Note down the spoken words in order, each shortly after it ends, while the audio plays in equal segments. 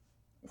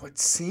What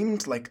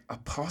seemed like a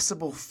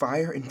possible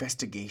fire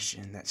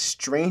investigation that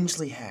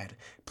strangely had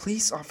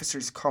police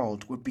officers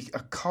called would be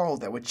a call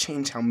that would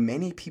change how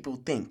many people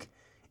think,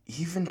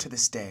 even to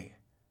this day.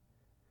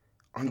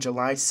 On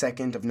July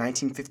 2nd of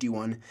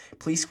 1951,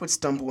 police would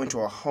stumble into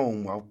a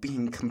home while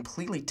being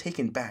completely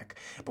taken back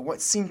by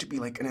what seemed to be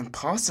like an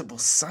impossible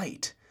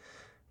sight.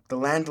 The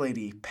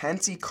landlady,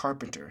 Pansy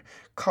Carpenter,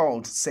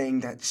 called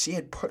saying that she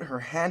had put her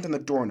hand on the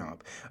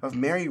doorknob of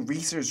Mary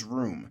Reeser's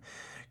room,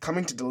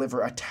 coming to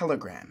deliver a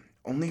telegram,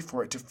 only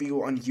for it to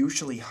feel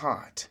unusually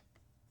hot.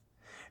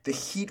 The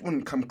heat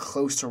wouldn't come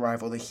close to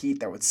rival the heat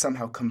that would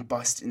somehow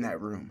combust in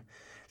that room.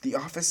 The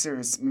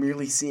officers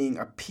merely seeing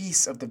a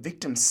piece of the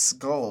victim's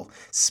skull,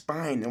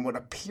 spine, and what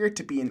appeared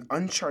to be an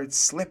uncharred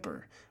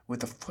slipper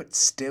with a foot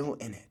still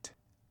in it.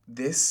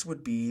 This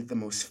would be the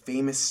most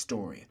famous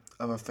story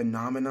of a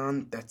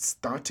phenomenon that's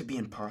thought to be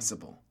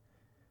impossible.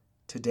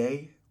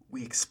 Today,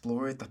 we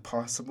explore the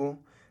possible,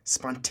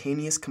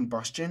 spontaneous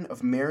combustion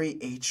of Mary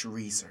H.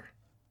 Reeser.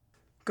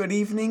 Good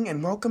evening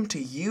and welcome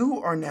to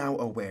You Are Now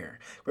Aware,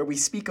 where we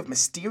speak of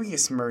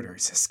mysterious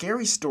murders,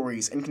 scary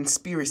stories, and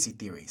conspiracy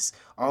theories,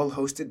 all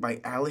hosted by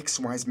Alex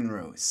Wiseman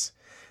Rose.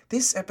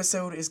 This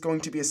episode is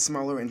going to be a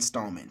smaller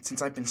installment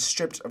since I've been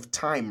stripped of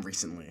time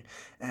recently,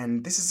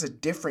 and this is a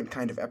different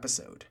kind of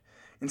episode.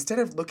 Instead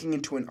of looking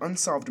into an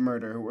unsolved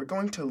murder, we're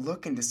going to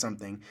look into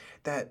something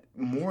that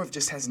more of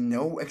just has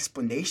no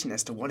explanation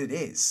as to what it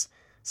is.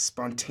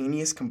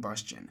 Spontaneous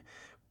combustion,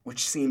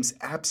 which seems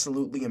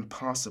absolutely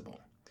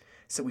impossible.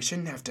 So we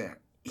shouldn't have to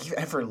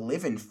ever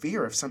live in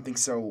fear of something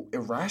so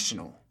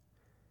irrational.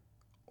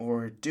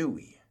 Or do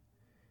we?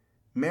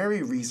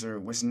 Mary Reeser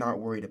was not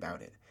worried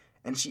about it,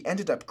 and she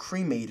ended up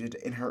cremated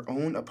in her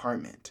own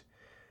apartment.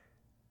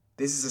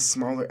 This is a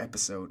smaller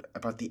episode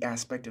about the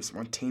aspect of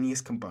spontaneous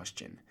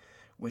combustion,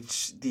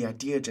 which the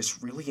idea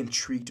just really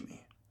intrigued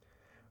me.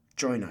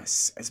 Join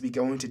us as we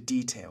go into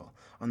detail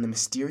on the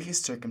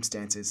mysterious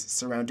circumstances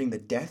surrounding the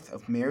death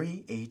of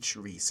Mary H.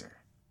 Reeser.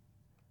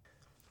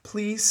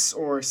 Police,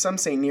 or some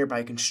say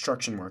nearby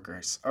construction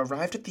workers,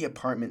 arrived at the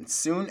apartment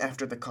soon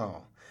after the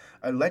call.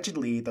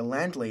 Allegedly, the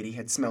landlady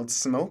had smelled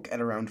smoke at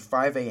around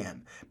 5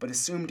 a.m., but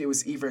assumed it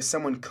was either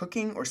someone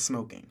cooking or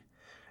smoking.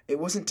 It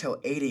wasn't till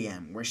 8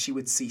 a.m. where she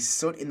would see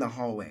soot in the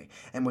hallway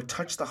and would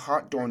touch the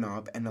hot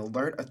doorknob and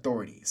alert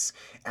authorities,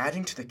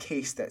 adding to the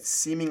case that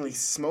seemingly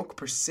smoke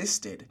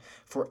persisted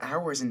for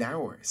hours and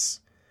hours.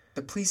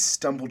 The police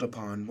stumbled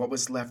upon what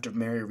was left of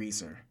Mary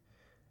Reeser.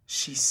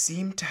 She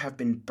seemed to have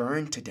been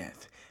burned to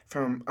death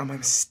from a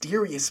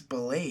mysterious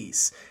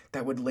blaze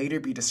that would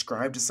later be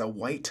described as a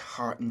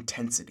white-hot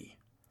intensity,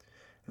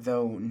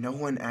 though no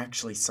one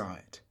actually saw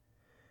it.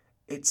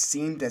 It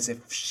seemed as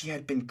if she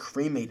had been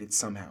cremated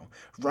somehow,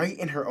 right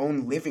in her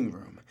own living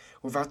room,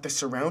 without the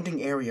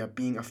surrounding area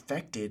being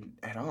affected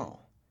at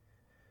all.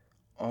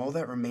 All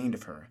that remained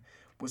of her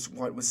was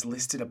what was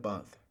listed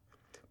above: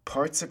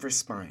 parts of her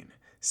spine,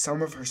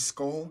 some of her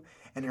skull,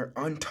 and her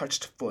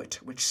untouched foot,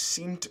 which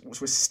seemed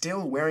was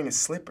still wearing a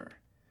slipper.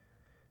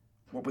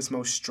 What was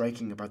most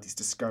striking about these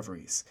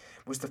discoveries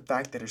was the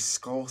fact that her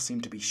skull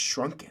seemed to be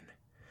shrunken,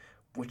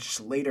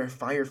 which later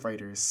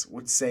firefighters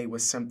would say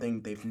was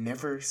something they've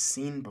never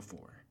seen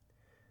before.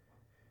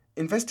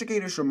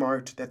 Investigators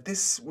remarked that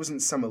this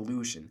wasn't some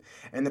illusion,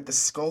 and that the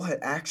skull had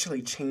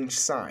actually changed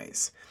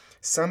size,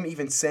 some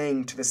even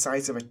saying to the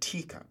size of a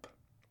teacup.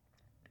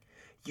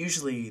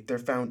 Usually they're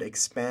found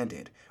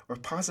expanded, or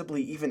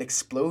possibly even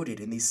exploded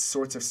in these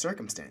sorts of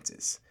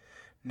circumstances,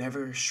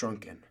 never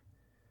shrunken.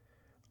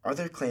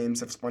 Other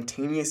claims of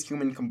spontaneous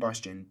human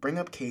combustion bring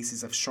up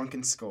cases of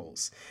shrunken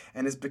skulls,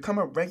 and has become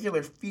a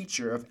regular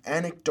feature of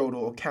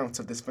anecdotal accounts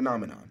of this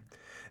phenomenon,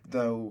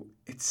 though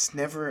it's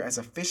never as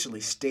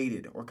officially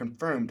stated or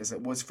confirmed as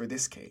it was for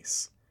this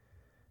case.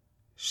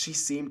 She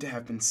seemed to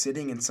have been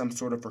sitting in some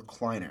sort of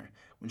recliner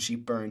when she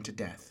burned to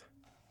death.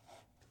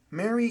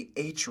 Mary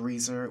H.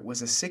 Reeser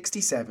was a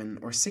 67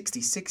 or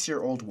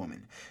 66-year-old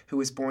woman who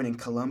was born in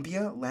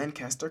Columbia,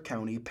 Lancaster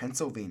County,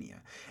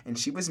 Pennsylvania, and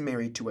she was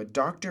married to a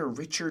Dr.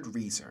 Richard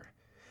Reeser.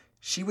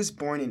 She was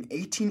born in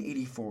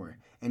 1884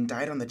 and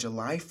died on the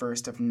July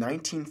 1st of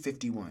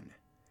 1951.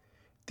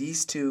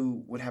 These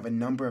two would have a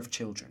number of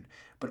children,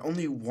 but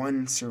only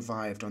one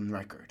survived on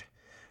record.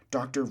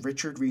 Dr.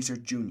 Richard Reeser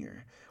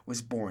Jr.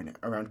 was born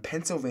around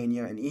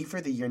Pennsylvania in either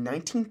the year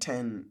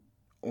 1910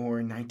 or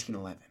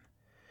 1911.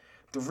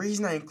 The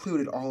reason I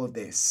included all of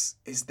this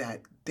is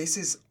that this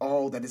is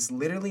all that is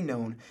literally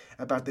known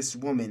about this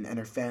woman and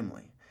her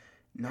family.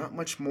 Not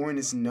much more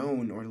is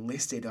known or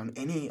listed on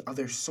any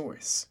other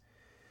source.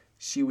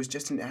 She was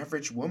just an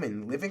average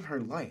woman living her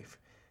life,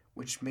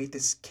 which made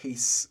this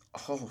case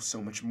all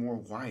so much more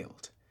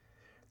wild.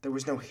 There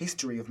was no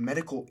history of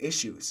medical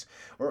issues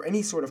or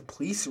any sort of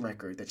police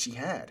record that she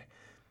had.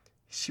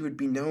 She would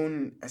be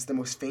known as the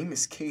most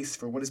famous case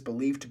for what is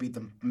believed to be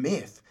the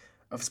myth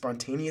of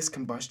spontaneous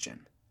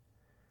combustion.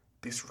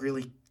 This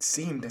really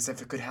seemed as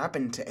if it could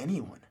happen to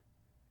anyone.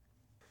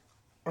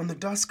 On the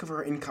dusk of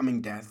her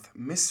incoming death,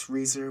 Miss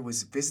Reeser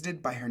was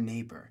visited by her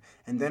neighbor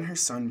and then her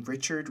son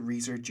Richard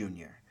Reeser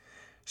Jr.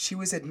 She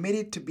was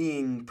admitted to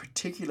being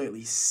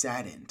particularly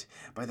saddened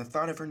by the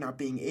thought of her not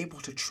being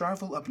able to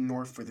travel up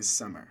north for the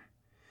summer.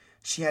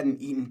 She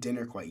hadn't eaten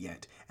dinner quite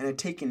yet and had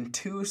taken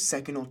 2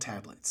 Seconal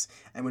tablets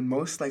and would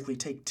most likely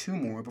take 2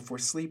 more before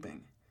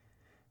sleeping.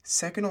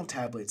 Seconal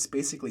tablets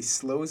basically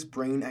slows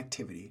brain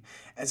activity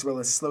as well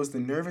as slows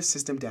the nervous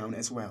system down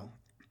as well.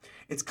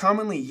 It's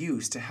commonly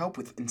used to help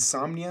with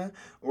insomnia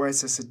or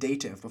as a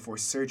sedative before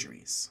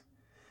surgeries.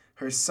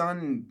 Her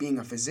son, being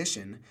a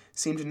physician,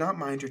 seemed to not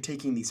mind her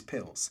taking these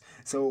pills,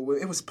 so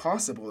it was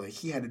possible that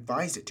he had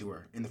advised it to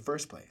her in the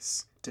first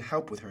place to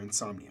help with her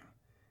insomnia.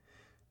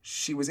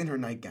 She was in her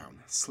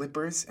nightgown,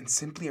 slippers, and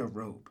simply a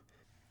robe.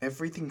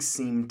 Everything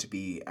seemed to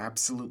be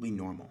absolutely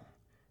normal.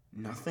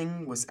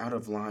 Nothing was out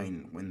of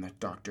line when the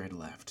doctor had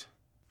left.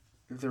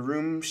 The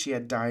room she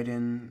had died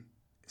in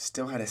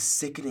still had a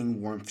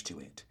sickening warmth to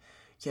it,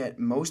 yet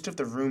most of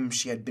the room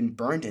she had been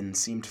burned in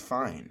seemed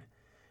fine.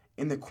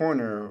 In the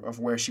corner of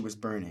where she was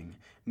burning,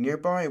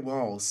 nearby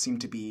walls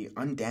seemed to be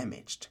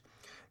undamaged.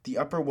 The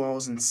upper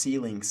walls and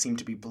ceiling seemed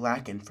to be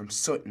blackened from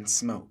soot and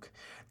smoke.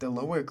 The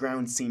lower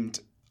ground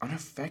seemed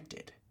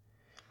unaffected.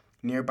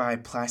 Nearby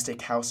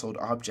plastic household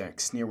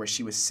objects near where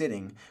she was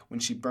sitting when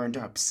she burned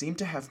up seemed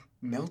to have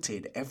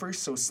melted ever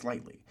so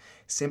slightly,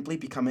 simply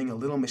becoming a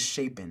little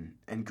misshapen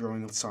and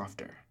growing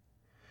softer.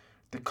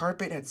 The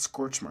carpet had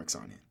scorch marks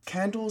on it.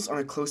 Candles on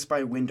a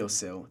close-by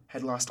windowsill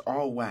had lost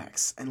all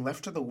wax and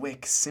left the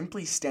wick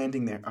simply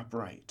standing there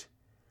upright.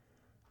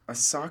 A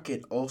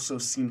socket also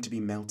seemed to be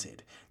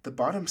melted, the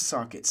bottom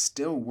socket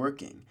still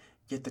working,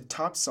 yet the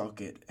top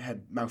socket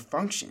had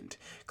malfunctioned,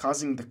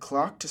 causing the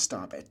clock to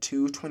stop at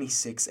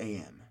 2:26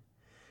 a.m.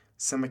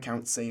 Some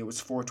accounts say it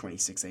was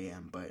 4:26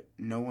 a.m., but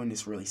no one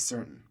is really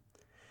certain.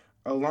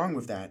 Along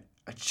with that,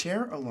 a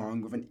chair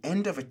along with an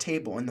end of a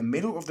table in the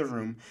middle of the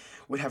room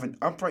would have an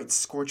upright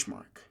scorch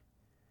mark.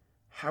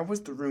 How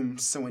was the room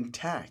so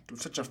intact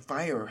with such a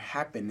fire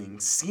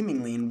happening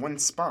seemingly in one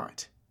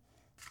spot?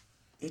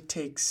 It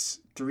takes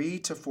 3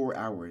 to 4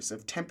 hours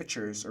of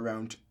temperatures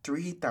around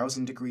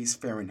 3,000 degrees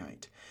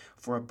Fahrenheit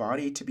for a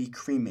body to be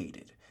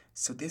cremated,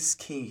 so this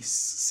case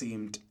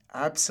seemed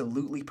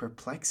absolutely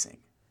perplexing.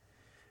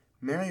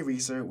 Mary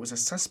Reeser was a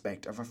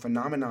suspect of a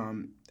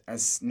phenomenon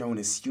as known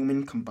as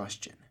human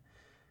combustion.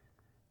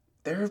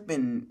 There have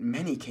been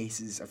many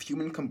cases of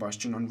human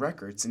combustion on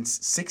record since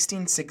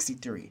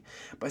 1663,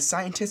 but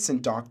scientists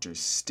and doctors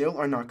still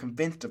are not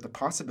convinced of the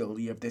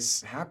possibility of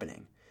this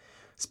happening.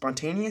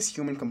 Spontaneous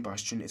human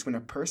combustion is when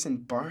a person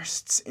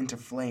bursts into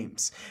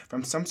flames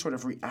from some sort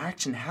of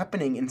reaction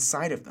happening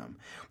inside of them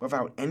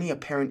without any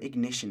apparent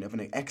ignition of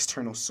an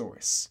external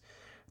source,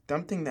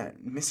 something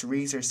that Miss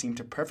Reeser seemed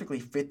to perfectly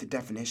fit the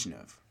definition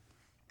of.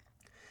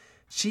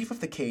 Chief of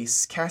the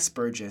case, Cass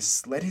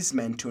Burgess, led his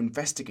men to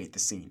investigate the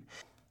scene.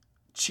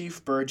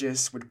 Chief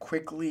Burgess would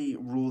quickly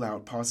rule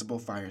out possible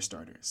fire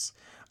starters.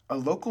 A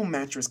local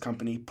mattress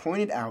company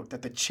pointed out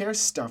that the chair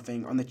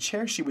stuffing on the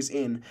chair she was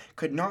in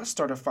could not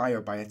start a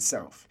fire by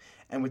itself,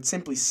 and would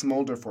simply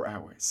smolder for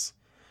hours.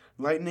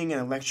 Lightning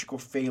and electrical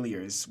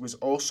failures was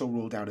also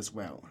ruled out as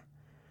well.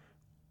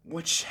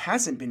 What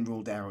hasn't been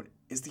ruled out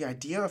is the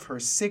idea of her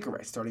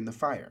cigarette starting the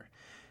fire.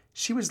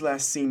 She was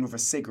last seen with a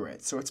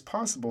cigarette, so it's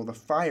possible the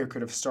fire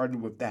could have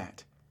started with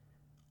that.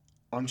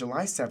 On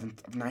July 7th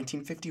of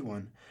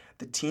 1951,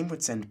 the team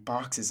would send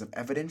boxes of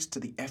evidence to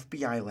the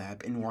FBI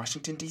lab in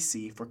Washington,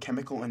 D.C. for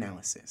chemical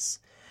analysis.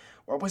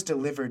 What was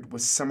delivered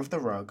was some of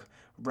the rug,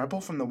 rubble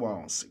from the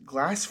walls,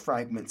 glass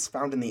fragments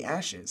found in the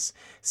ashes,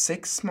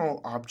 6 small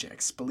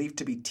objects believed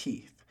to be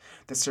teeth,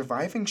 the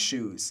surviving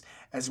shoes,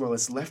 as well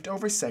as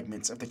leftover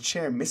segments of the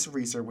chair Miss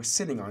Reeser was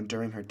sitting on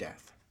during her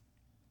death.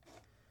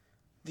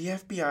 The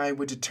FBI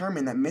would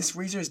determine that Miss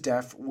Reeser's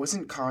death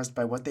wasn't caused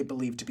by what they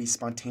believed to be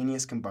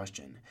spontaneous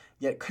combustion,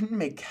 yet couldn't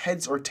make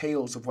heads or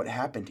tails of what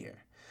happened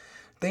here.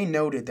 They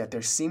noted that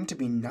there seemed to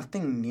be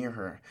nothing near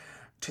her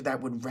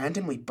that would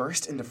randomly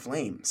burst into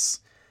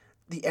flames.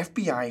 The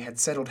FBI had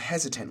settled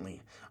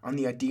hesitantly on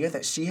the idea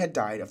that she had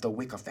died of the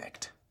wick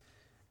effect.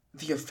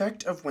 The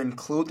effect of when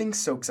clothing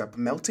soaks up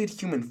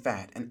melted human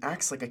fat and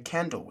acts like a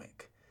candle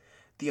wick.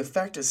 The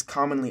effect is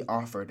commonly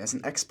offered as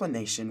an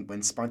explanation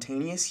when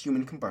spontaneous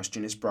human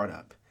combustion is brought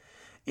up.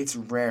 It's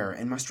rare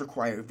and must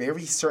require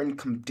very certain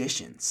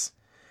conditions.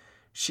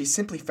 She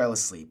simply fell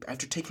asleep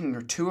after taking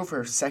 2 of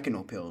her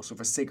Seconal pills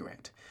with a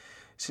cigarette,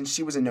 since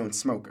she was a known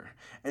smoker,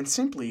 and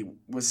simply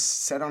was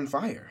set on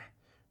fire.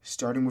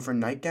 Starting with her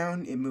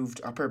nightgown, it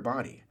moved up her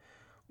body.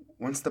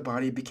 Once the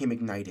body became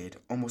ignited,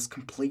 almost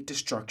complete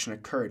destruction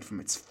occurred from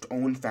its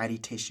own fatty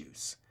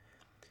tissues.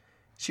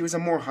 She was a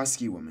more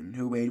husky woman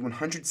who weighed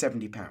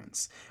 170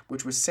 pounds,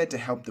 which was said to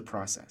help the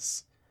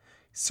process.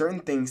 Certain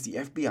things the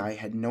FBI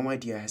had no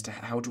idea as to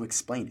how to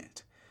explain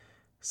it,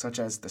 such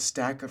as the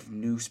stack of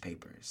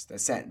newspapers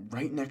that sat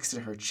right next to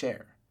her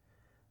chair,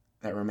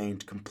 that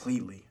remained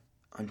completely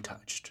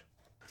untouched.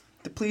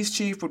 The police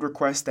chief would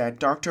request that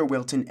Dr.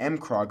 Wilton M.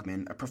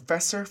 Krogman, a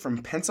professor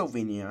from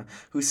Pennsylvania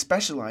who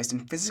specialized in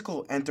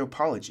physical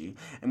anthropology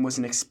and was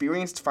an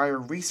experienced fire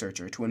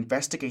researcher, to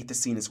investigate the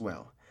scene as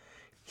well.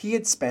 He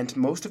had spent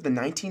most of the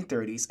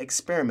 1930s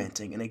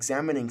experimenting and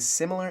examining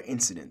similar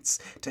incidents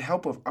to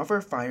help with other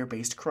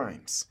fire-based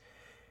crimes.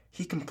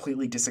 He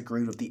completely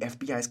disagreed with the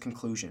FBI's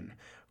conclusion,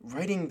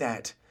 writing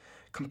that,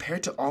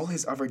 compared to all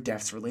his other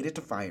deaths related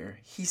to fire,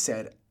 he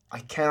said, "I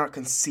cannot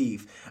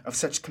conceive of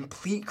such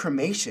complete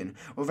cremation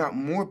without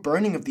more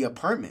burning of the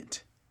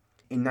apartment."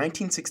 In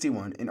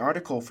 1961, an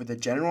article for the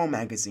General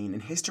Magazine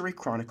and History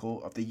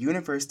Chronicle of the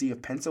University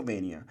of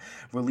Pennsylvania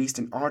released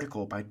an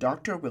article by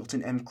Dr.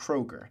 Wilton M.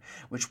 Kroger,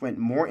 which went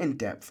more in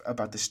depth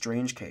about the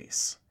strange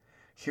case.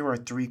 Here are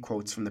 3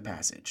 quotes from the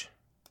passage.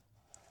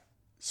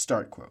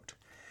 Start quote.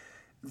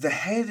 "The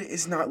head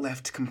is not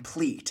left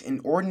complete in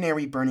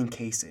ordinary burning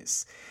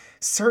cases.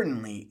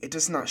 Certainly, it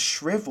does not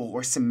shrivel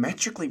or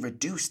symmetrically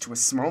reduce to a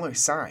smaller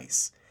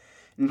size.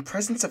 In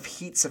presence of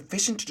heat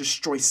sufficient to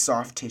destroy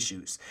soft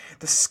tissues,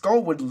 the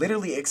skull would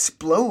literally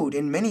explode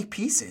in many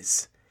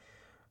pieces.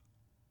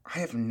 I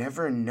have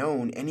never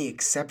known any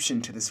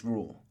exception to this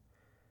rule."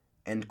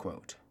 End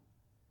quote.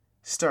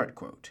 Start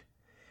quote.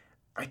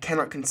 "I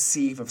cannot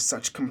conceive of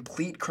such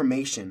complete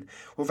cremation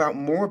without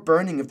more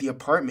burning of the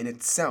apartment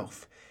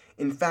itself.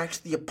 In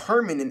fact, the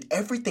apartment and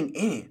everything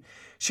in it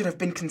should have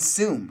been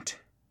consumed.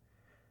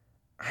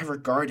 I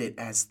regard it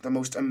as the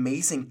most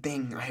amazing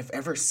thing I have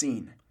ever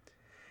seen.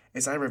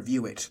 As I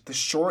review it, the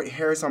short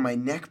hairs on my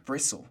neck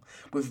bristle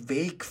with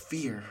vague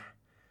fear.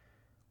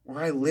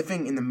 Were I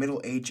living in the Middle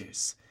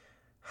Ages,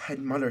 I'd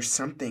mutter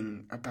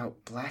something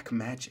about black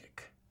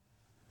magic."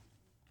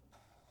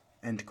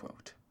 End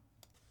quote.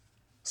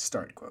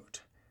 Start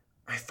quote.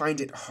 "I find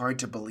it hard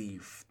to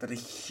believe that a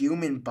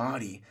human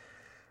body,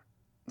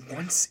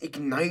 once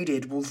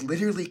ignited, will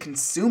literally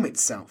consume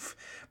itself,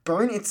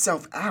 burn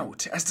itself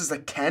out, as does a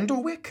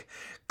candle wick,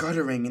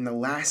 guttering in the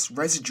last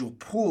residual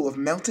pool of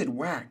melted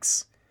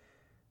wax.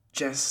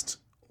 Just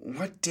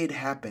what did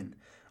happen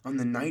on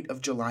the night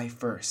of July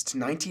 1st,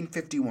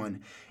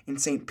 1951, in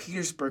St.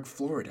 Petersburg,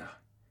 Florida?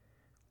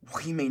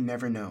 We may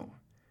never know,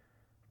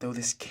 though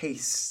this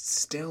case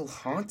still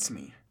haunts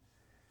me."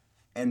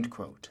 End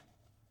quote.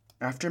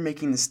 After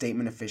making the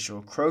statement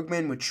official,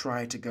 Krogman would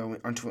try to go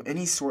onto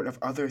any sort of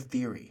other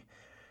theory.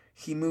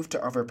 He moved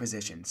to other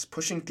positions,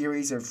 pushing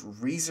theories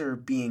of Reeser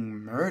being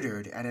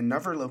murdered at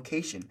another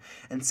location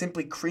and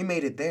simply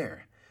cremated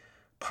there.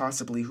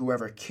 Possibly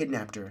whoever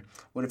kidnapped her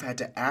would have had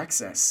to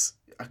access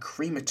a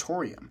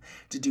crematorium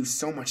to do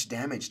so much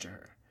damage to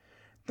her.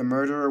 The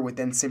murderer would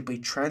then simply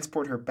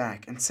transport her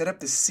back and set up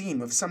the scene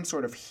with some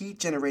sort of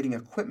heat-generating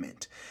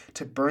equipment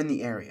to burn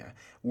the area,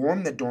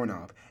 warm the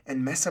doorknob,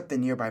 and mess up the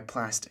nearby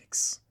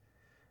plastics.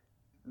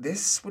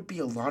 This would be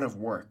a lot of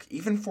work,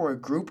 even for a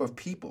group of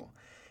people.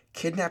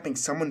 Kidnapping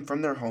someone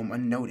from their home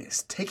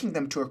unnoticed, taking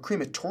them to a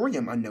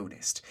crematorium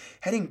unnoticed,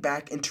 heading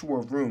back into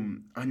a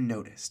room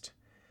unnoticed,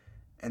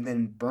 and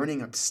then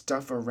burning up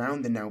stuff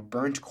around the now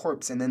burned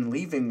corpse and then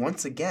leaving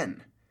once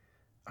again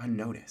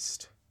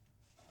unnoticed.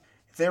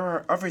 There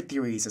are other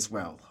theories as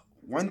well.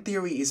 One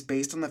theory is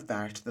based on the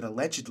fact that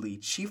allegedly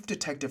Chief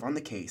Detective on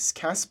the case,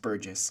 Cass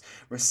Burgess,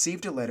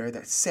 received a letter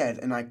that said,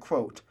 and I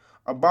quote,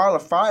 "A ball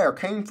of fire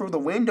came through the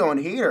window in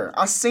here.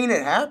 I seen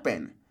it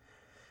happen."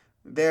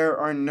 There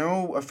are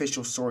no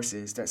official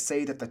sources that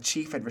say that the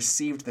chief had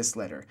received this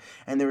letter,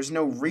 and there is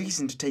no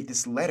reason to take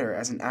this letter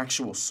as an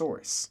actual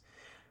source.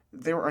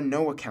 There are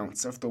no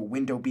accounts of the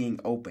window being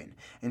open,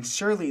 and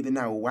surely the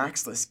now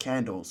waxless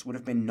candles would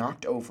have been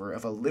knocked over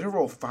if a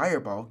literal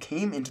fireball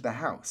came into the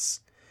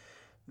house.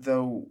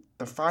 Though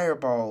the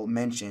fireball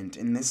mentioned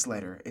in this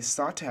letter is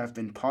thought to have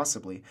been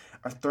possibly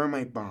a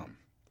thermite bomb,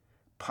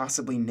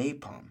 possibly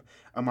napalm,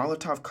 a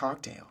Molotov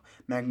cocktail,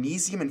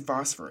 magnesium and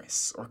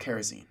phosphorus, or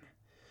kerosene.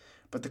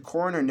 But the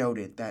coroner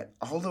noted that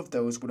all of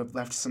those would have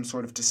left some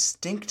sort of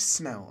distinct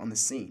smell on the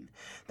scene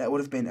that would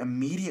have been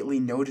immediately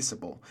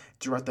noticeable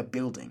throughout the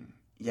building,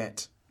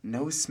 yet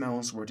no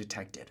smells were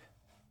detected.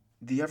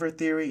 The other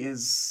theory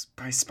is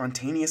by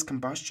spontaneous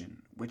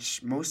combustion,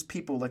 which most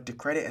people like to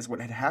credit as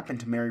what had happened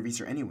to Mary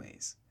Reeser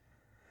anyways.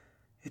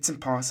 It's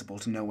impossible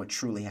to know what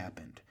truly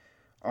happened.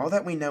 All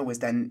that we know is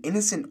that an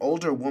innocent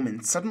older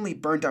woman suddenly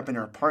burned up in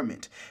her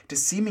apartment to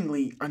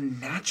seemingly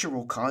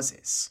unnatural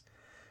causes.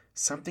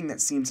 Something that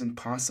seems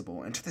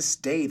impossible, and to this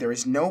day there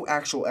is no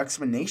actual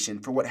explanation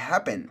for what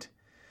happened.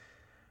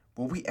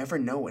 Will we ever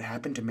know what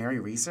happened to Mary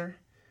Reeser?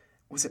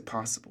 Was it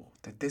possible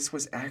that this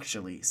was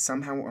actually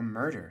somehow a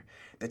murder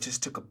that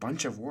just took a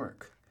bunch of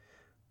work?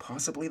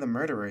 Possibly the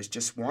murderers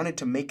just wanted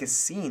to make a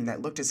scene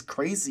that looked as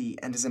crazy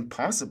and as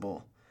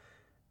impossible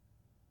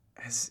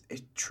as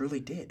it truly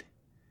did.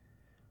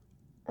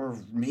 Or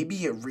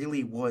maybe it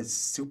really was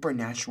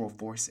supernatural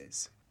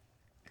forces.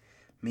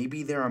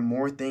 Maybe there are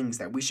more things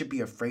that we should be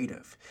afraid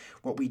of,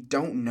 what we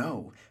don't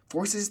know,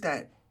 forces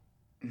that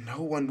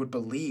no one would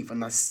believe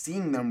unless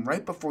seeing them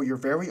right before your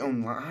very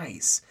own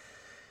eyes.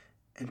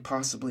 And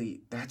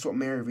possibly that's what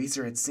Mary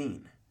Reeser had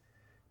seen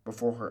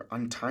before her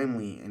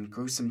untimely and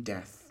gruesome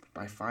death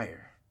by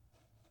fire.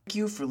 Thank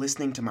you for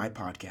listening to my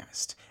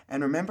podcast,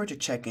 and remember to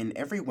check in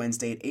every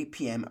Wednesday at 8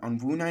 p.m. on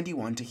Woo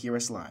 91 to hear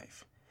us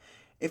live.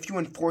 If you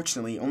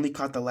unfortunately only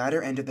caught the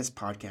latter end of this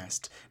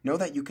podcast, know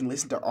that you can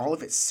listen to all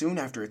of it soon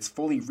after it's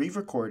fully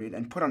re-recorded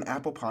and put on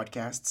Apple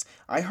Podcasts,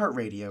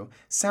 iHeartRadio,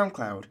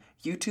 SoundCloud,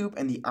 YouTube,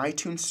 and the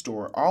iTunes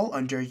Store, all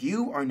under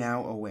You Are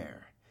Now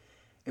Aware.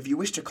 If you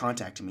wish to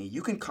contact me,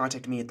 you can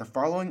contact me at the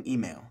following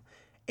email,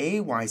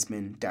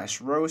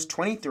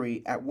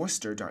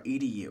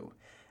 awiseman-rose23@worcester.edu.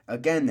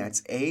 Again,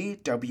 that's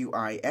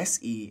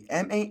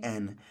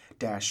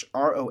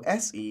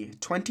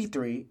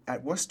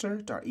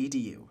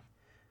awiseman-rose23@worcester.edu.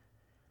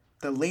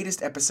 The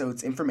latest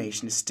episode's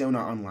information is still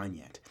not online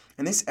yet,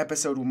 and this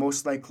episode will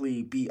most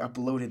likely be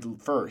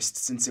uploaded first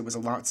since it was a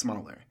lot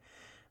smaller.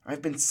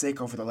 I've been sick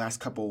over the last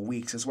couple of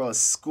weeks, as well as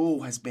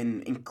school has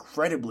been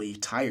incredibly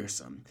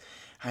tiresome.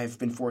 I've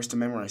been forced to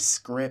memorize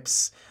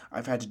scripts,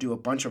 I've had to do a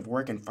bunch of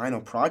work and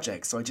final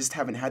projects, so I just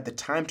haven't had the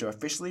time to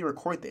officially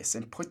record this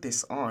and put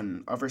this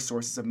on other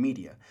sources of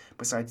media,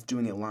 besides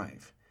doing it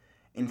live.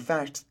 In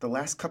fact, the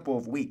last couple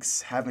of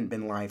weeks haven't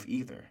been live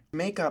either. To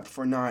make up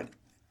for not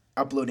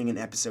uploading an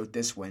episode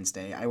this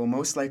Wednesday, I will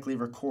most likely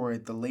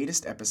record the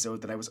latest episode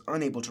that I was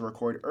unable to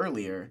record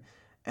earlier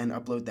and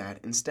upload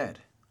that instead.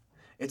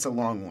 It's a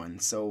long one,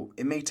 so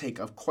it may take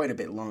quite a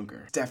bit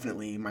longer.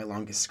 Definitely my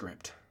longest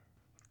script.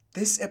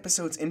 This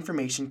episode's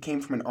information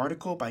came from an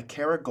article by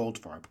Kara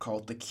Goldfarb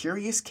called The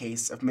Curious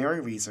Case of Mary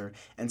Reeser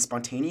and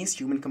Spontaneous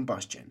Human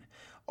Combustion.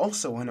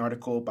 Also an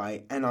article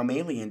by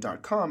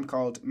Anomalien.com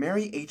called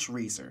Mary H.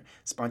 Reeser,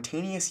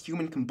 Spontaneous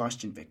Human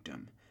Combustion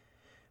Victim.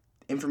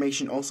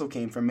 Information also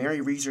came from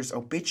Mary Reeser's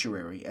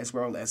obituary, as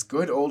well as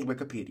good old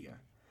Wikipedia.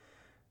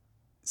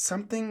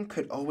 Something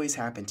could always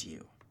happen to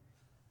you,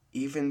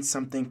 even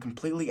something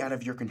completely out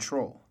of your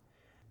control.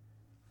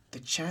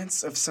 The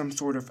chance of some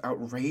sort of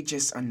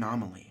outrageous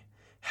anomaly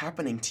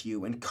happening to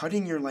you and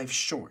cutting your life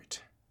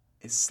short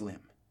is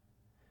slim,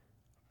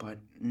 but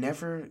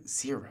never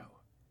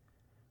zero.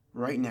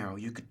 Right now,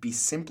 you could be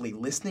simply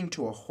listening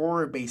to a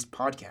horror-based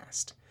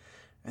podcast,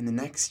 and the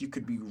next you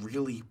could be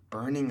really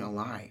burning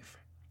alive.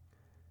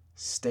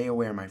 Stay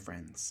aware, my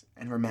friends,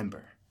 and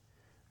remember,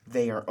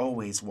 they are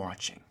always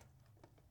watching.